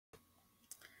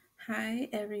Hi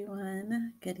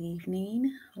everyone, good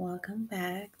evening. Welcome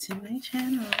back to my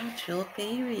channel, Jewel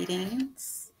Faye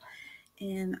Readings,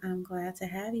 and I'm glad to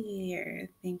have you here.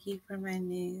 Thank you for my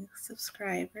new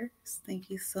subscribers. Thank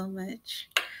you so much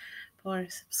for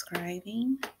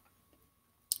subscribing.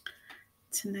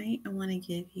 Tonight I want to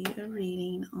give you a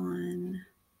reading on,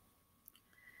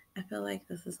 I feel like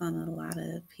this is on a lot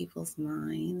of people's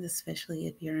minds, especially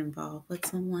if you're involved with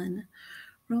someone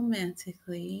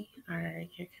romantically or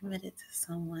you're committed to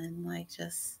someone, like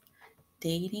just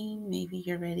dating. Maybe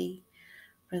you're ready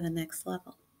for the next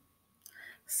level.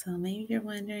 So maybe you're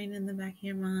wondering in the back of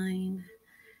your mind,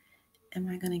 am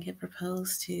I going to get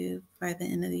proposed to by the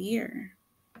end of the year?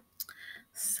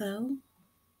 So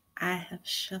I have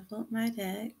shuffled my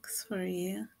decks for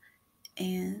you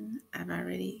and I've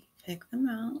already picked them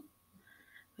out.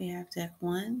 We have deck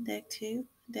 1, deck 2,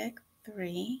 deck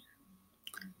 3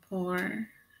 for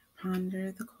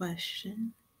ponder the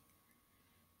question,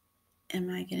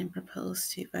 am I getting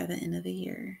proposed to by the end of the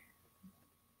year?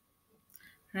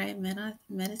 Right?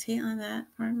 Meditate on that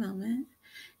for a moment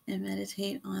and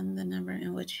meditate on the number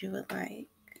in which you would like.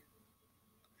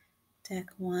 Deck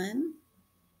 1,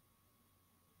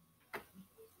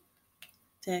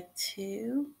 deck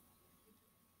 2,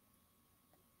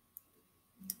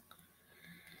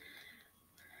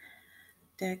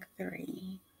 deck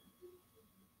 3.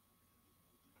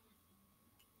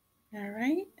 All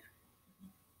right.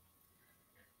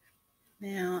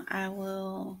 Now I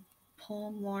will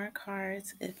pull more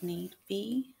cards if need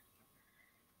be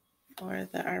for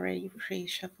the already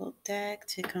pre-shuffled deck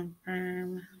to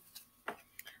confirm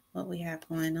what we have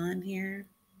going on here.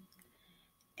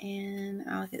 And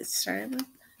I'll get started with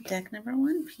deck number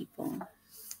 1, people.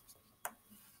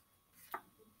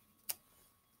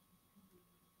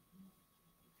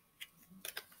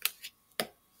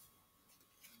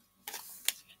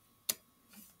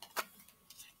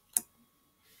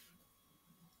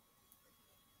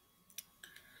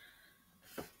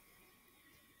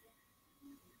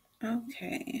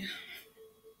 Okay.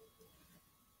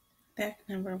 Deck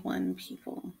number 1,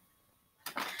 people.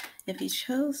 If you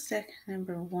chose deck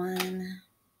number 1,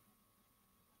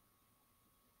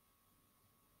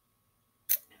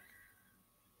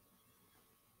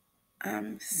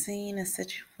 I'm seeing a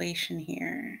situation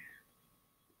here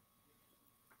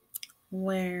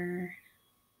where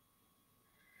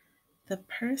the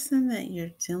person that you're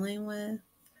dealing with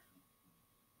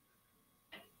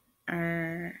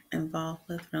are involved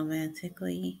with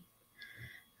romantically,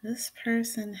 this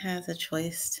person has a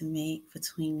choice to make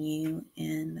between you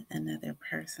and another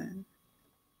person.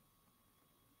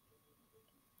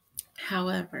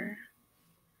 However,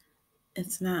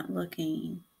 it's not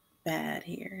looking bad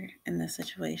here in this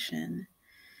situation.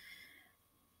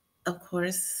 Of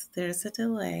course, there's a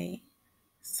delay,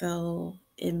 so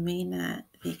it may not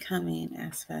be coming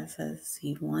as fast as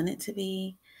you want it to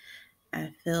be.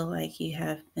 I feel like you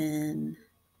have been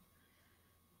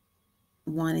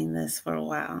wanting this for a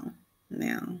while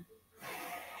now.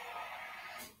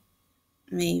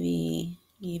 Maybe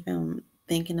you've been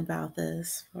thinking about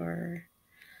this for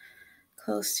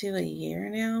close to a year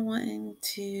now, wanting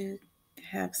to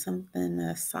have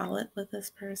something solid with this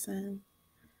person,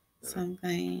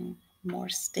 something more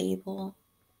stable.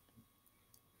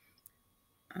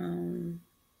 Um,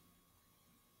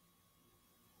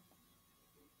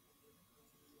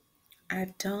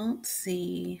 I don't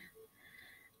see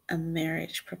a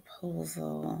marriage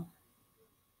proposal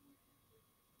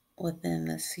within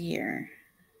this year.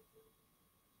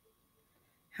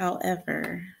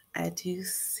 However, I do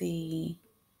see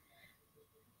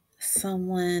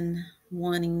someone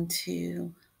wanting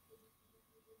to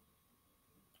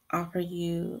offer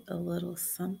you a little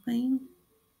something.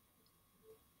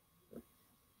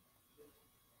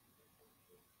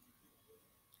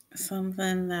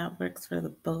 Something that works for the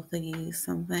both of you.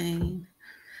 Something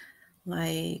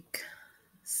like,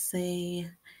 say,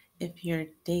 if you're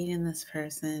dating this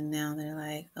person, now they're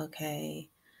like, okay,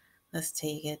 let's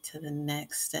take it to the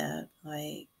next step.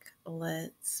 Like,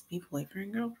 let's be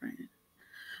boyfriend, girlfriend.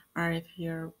 Or if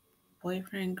you're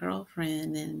boyfriend,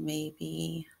 girlfriend, and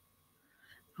maybe,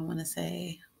 I want to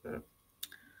say,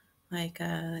 like,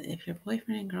 if you're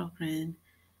boyfriend and girlfriend,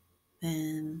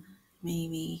 then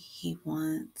maybe he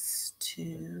wants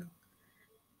to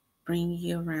bring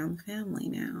you around family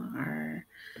now, or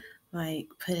like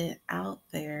put it out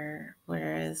there,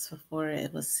 whereas before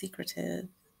it was secretive.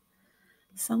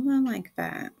 Something like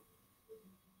that.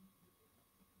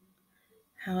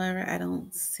 However, I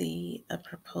don't see a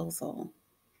proposal.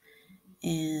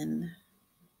 And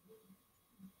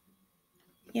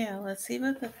yeah, let's see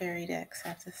what the fairy decks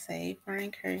have to say for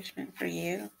encouragement for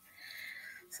you.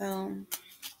 So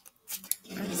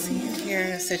I'm seeing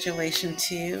here a situation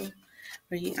too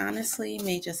where you honestly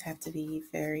may just have to be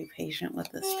very patient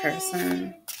with this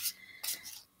person.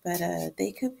 But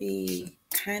they could be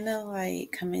kind of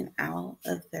like coming out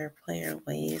of their player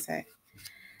ways.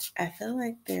 I feel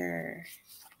like they're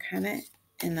kind of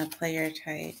in a player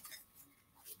type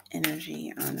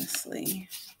energy, honestly,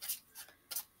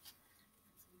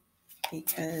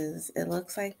 because it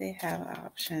looks like they have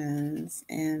options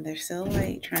and they're still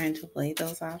like trying to play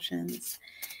those options,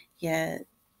 yet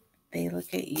they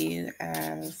look at you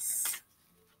as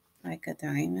like a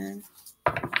diamond.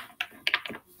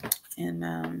 And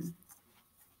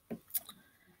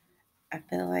I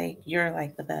feel like you're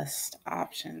like the best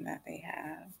option that they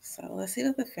have. So let's see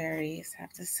what the fairies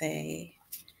have to say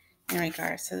in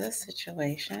regards to this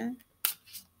situation.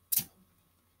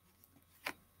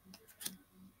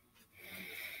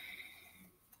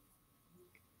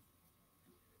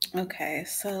 Okay,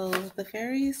 so the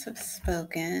fairies have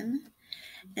spoken,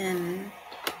 and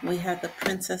we have the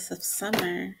Princess of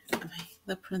Summer,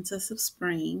 the Princess of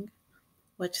Spring,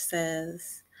 which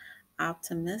says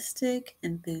optimistic,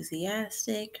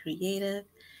 enthusiastic, creative,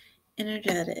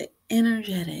 energetic.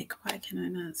 Why can I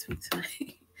not speak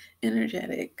tonight?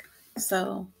 Energetic.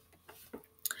 So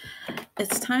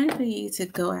it's time for you to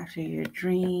go after your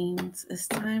dreams. It's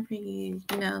time for you,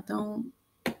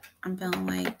 I'm feeling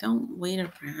like don't wait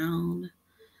around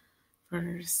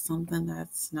for something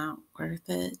that's not worth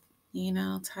it,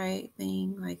 type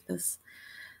thing. Like this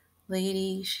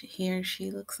lady here, she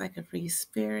looks like a free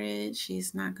spirit.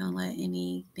 She's not going to let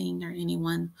anything or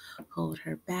anyone hold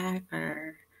her back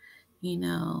or, you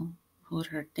know, hold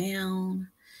her down.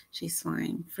 She's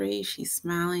flying free. She's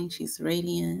smiling. She's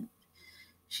radiant.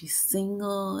 She's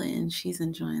single and she's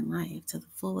enjoying life to the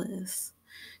fullest.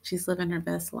 She's living her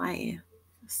best life.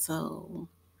 So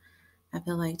I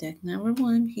feel like deck number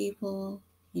one, people,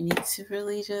 you need to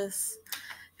really just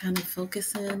kind of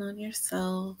focus in on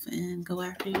yourself and go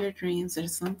after your dreams.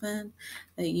 There's something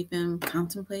that you've been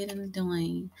contemplating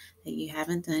doing that you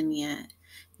haven't done yet.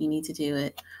 You need to do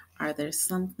it. Are there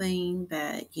something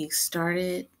that you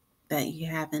started that you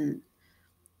haven't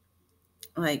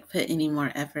like put any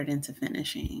more effort into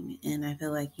finishing? And I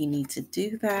feel like you need to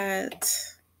do that.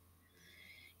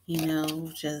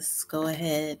 Just go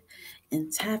ahead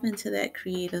and tap into that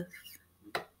creative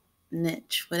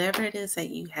niche, whatever it is that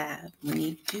you have. When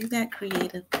you do that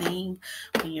creative thing,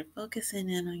 when you're focusing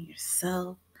in on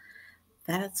yourself,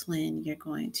 that's when you're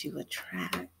going to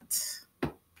attract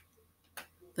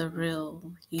the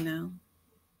real,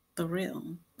 the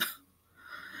real.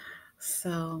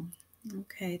 So,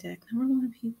 okay, deck number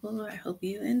one, people, I hope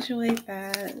you enjoyed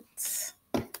that.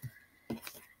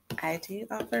 I do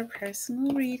offer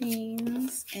personal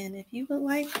readings, and if you would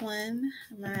like one,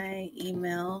 my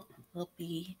email will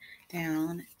be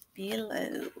down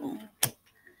below. All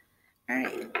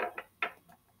right.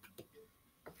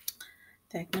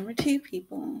 Deck number two,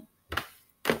 people.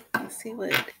 Let's see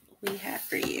what we have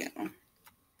for you.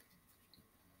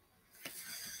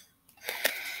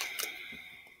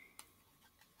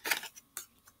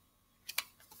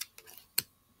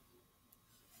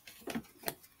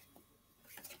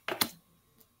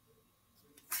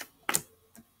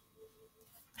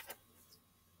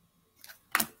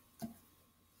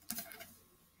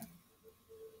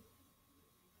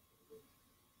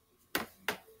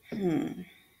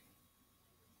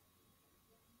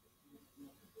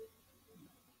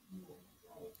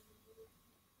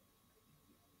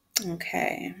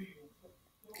 Okay.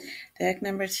 Deck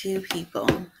number two, people.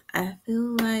 I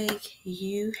feel like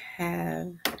you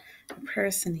have a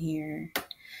person here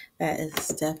that is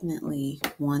definitely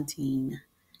wanting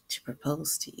to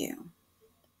propose to you.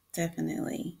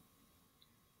 Definitely.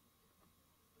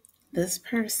 This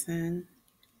person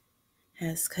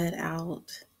has cut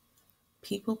out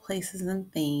people, places,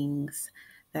 and things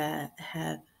that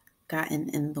have gotten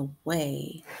in the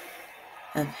way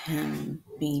of him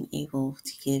being able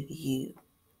to give you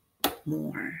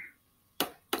more.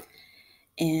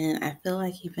 And I feel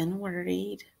like you've been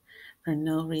worried for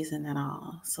no reason at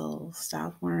all. So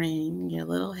stop worrying your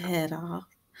little head off.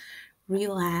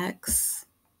 Relax.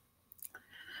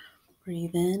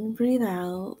 Breathe in, breathe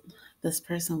out. This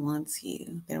person wants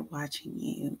you. They're watching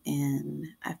you. And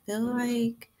I feel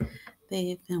like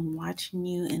they've been watching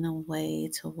you in a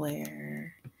way to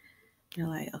where you're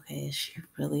like, okay, is she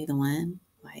really the one?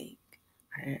 Like,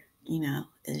 or,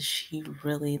 is she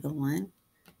really the one?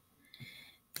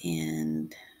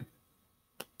 And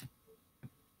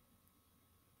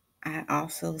I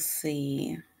also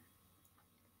see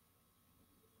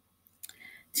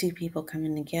two people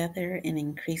coming together and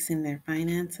increasing their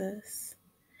finances.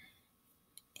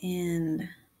 And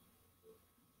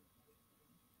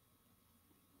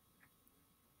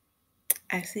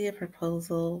I see a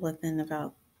proposal within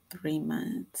about 3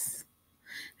 months.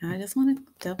 And I just want to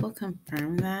double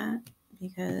confirm that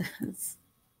because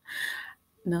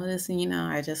noticing,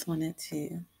 I just wanted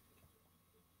to,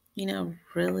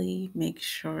 really make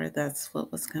sure that's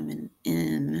what was coming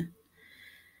in.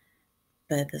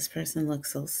 But this person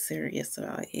looks so serious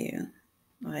about you,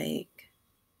 like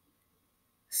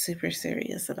super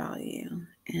serious about you.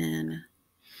 And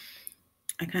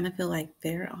I kind of feel like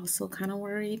they're also kind of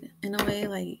worried in a way,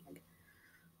 like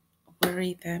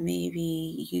worried that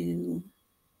maybe you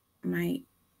might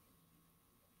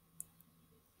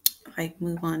like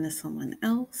move on to someone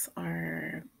else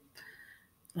or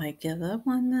like give up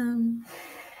on them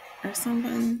or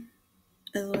something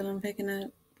is what I'm picking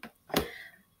up.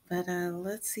 But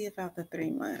let's see about the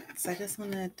 3 months. I just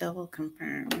want to double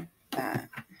confirm that.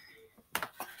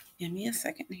 Give me a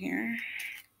second here.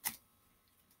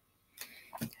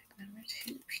 Number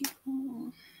 2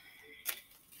 people.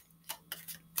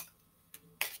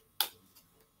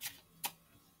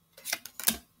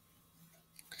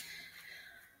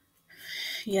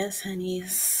 Yes,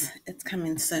 honeys, it's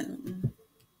coming soon.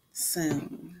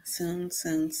 Soon, soon,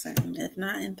 soon, soon. If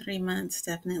not in 3 months,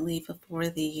 definitely before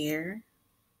the year.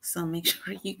 So make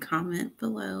sure you comment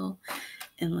below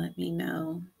and let me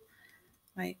know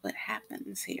like what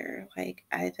happens here. Like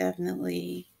I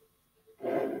definitely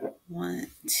want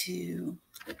to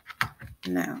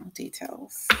know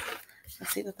details.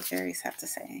 Let's see what the fairies have to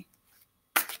say.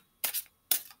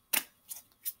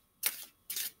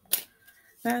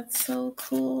 That's so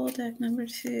cool, deck number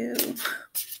 2.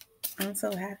 I'm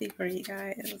so happy for you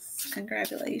guys.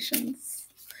 Congratulations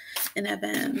in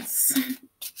advance.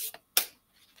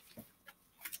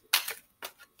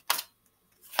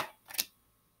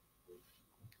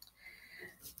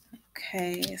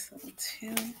 Okay, so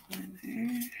 2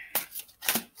 winners.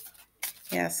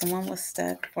 Yeah, someone was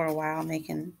stuck for a while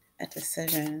making a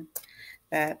decision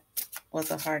that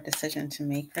was a hard decision to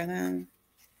make for them.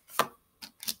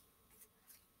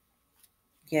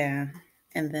 Yeah,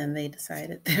 and then they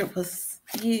decided there was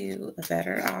you, a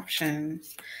better option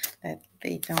that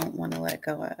they don't want to let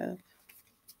go of.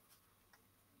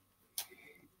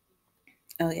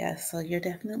 Oh, yeah, so you're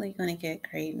definitely going to get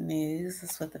great news.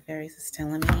 That's what the fairies is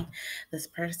telling me. This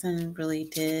person really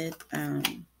did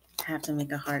have to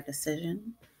make a hard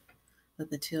decision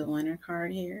with the 2 of Winter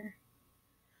card here.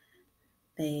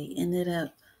 They ended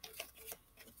up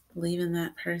leaving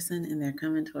that person and they're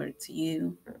coming towards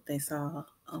you. They saw,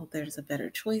 oh, there's a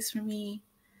better choice for me.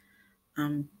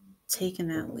 I'm taking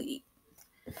that leap.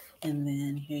 And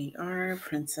then here you are,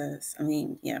 Princess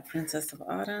of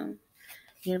Autumn.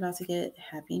 You're about to get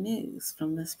happy news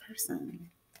from this person.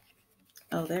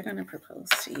 Oh, they're going to propose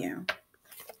to you.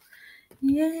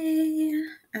 Yay!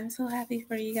 I'm so happy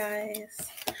for you guys.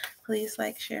 Please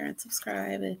like, share, and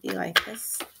subscribe if you like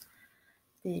this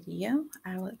video.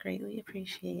 I would greatly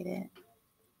appreciate it.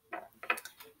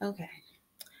 Okay,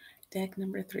 deck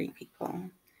number 3, people.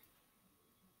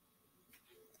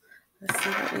 Let's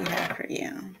see what we have for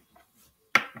you.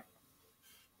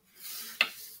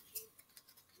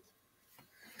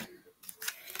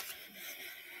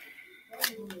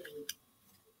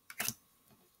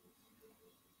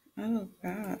 Oh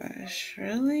gosh,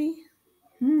 really?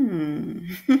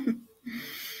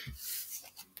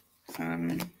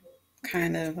 I'm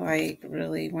kind of like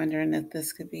really wondering if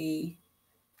this could be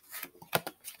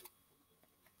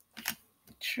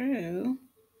true.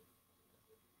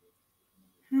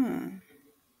 Huh.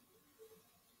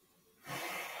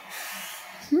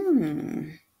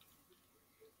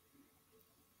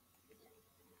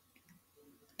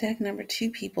 Deck number 2,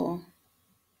 people.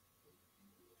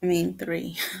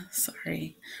 3.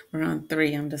 Sorry. We're on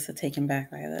 3. I'm just taken back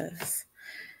by this.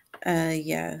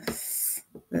 Yes.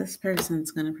 This person's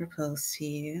going to propose to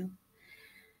you.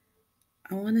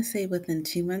 I want to say within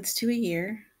 2 months to a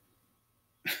year.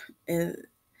 It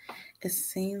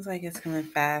seems like it's coming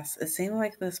fast. It seems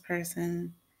like this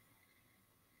person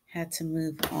had to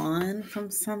move on from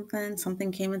something.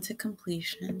 Something came into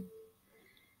completion.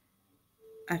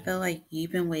 I feel like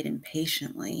you've been waiting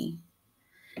patiently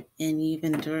and you've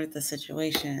endured the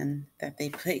situation that they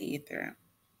put you through.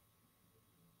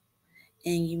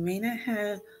 And you may not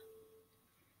have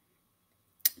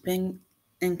been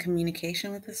in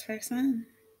communication with this person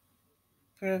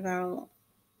for about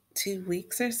 2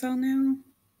 weeks or so now.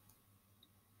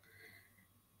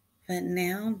 But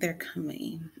now they're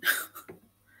coming.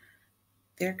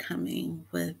 They're coming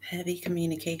with heavy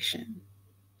communication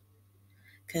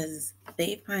because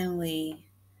they finally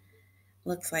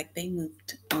looks like they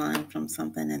moved on from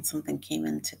something and something came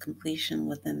into completion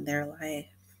within their life.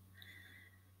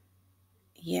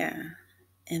 Yeah,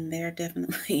 and they're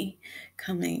definitely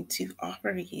coming to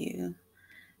offer you.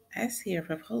 I see a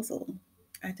proposal.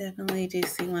 I definitely do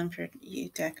see one for you,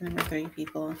 deck number three,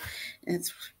 people. And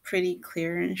it's pretty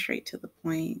clear and straight to the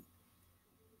point.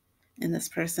 And this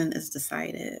person is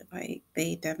decided. Like,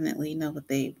 they definitely know what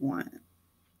they want.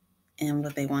 And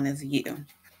what they want is you.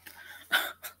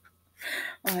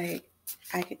 Like,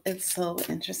 it's so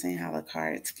interesting how the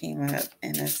cards came up.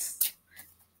 And that's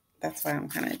why I'm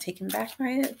kind of taken back by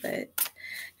it. But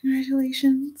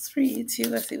congratulations for you too.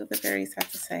 Let's see what the fairies have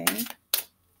to say.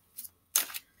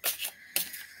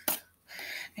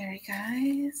 Fairy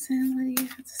guys, and what do you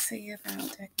have to say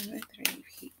about deck number three,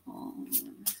 people?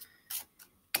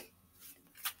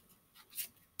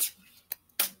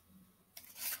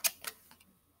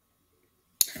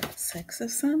 Six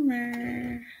of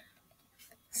Summer.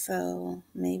 So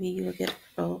maybe you will get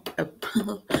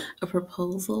a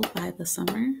proposal by the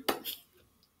summer.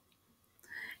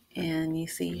 And you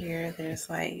see here, there's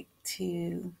like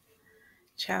two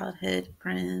childhood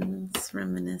friends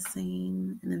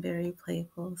reminiscing in a very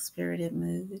playful, spirited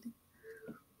mood.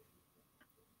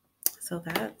 So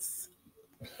that's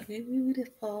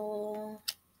beautiful.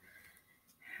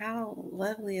 How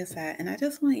lovely is that? And I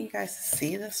just want you guys to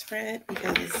see the spread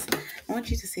because I want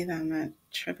you to see that I'm not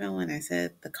tripping when I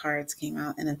said the cards came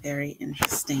out in a very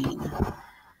interesting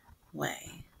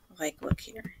way. Like, look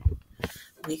here.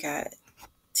 We got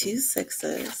two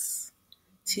sixes,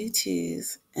 two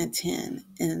twos, and 10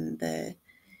 in the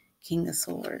King of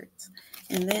Swords.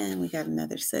 And then we got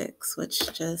another six,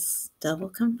 which just double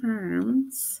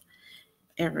confirms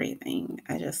everything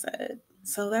I just said.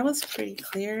 So that was pretty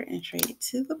clear and straight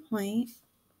to the point.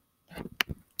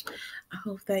 I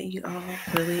hope that you all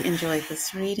really enjoyed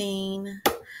this reading.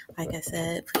 Like I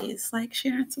said, please like,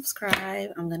 share, and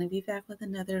subscribe. I'm going to be back with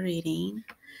another reading,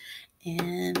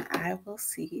 and I will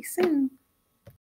see you soon.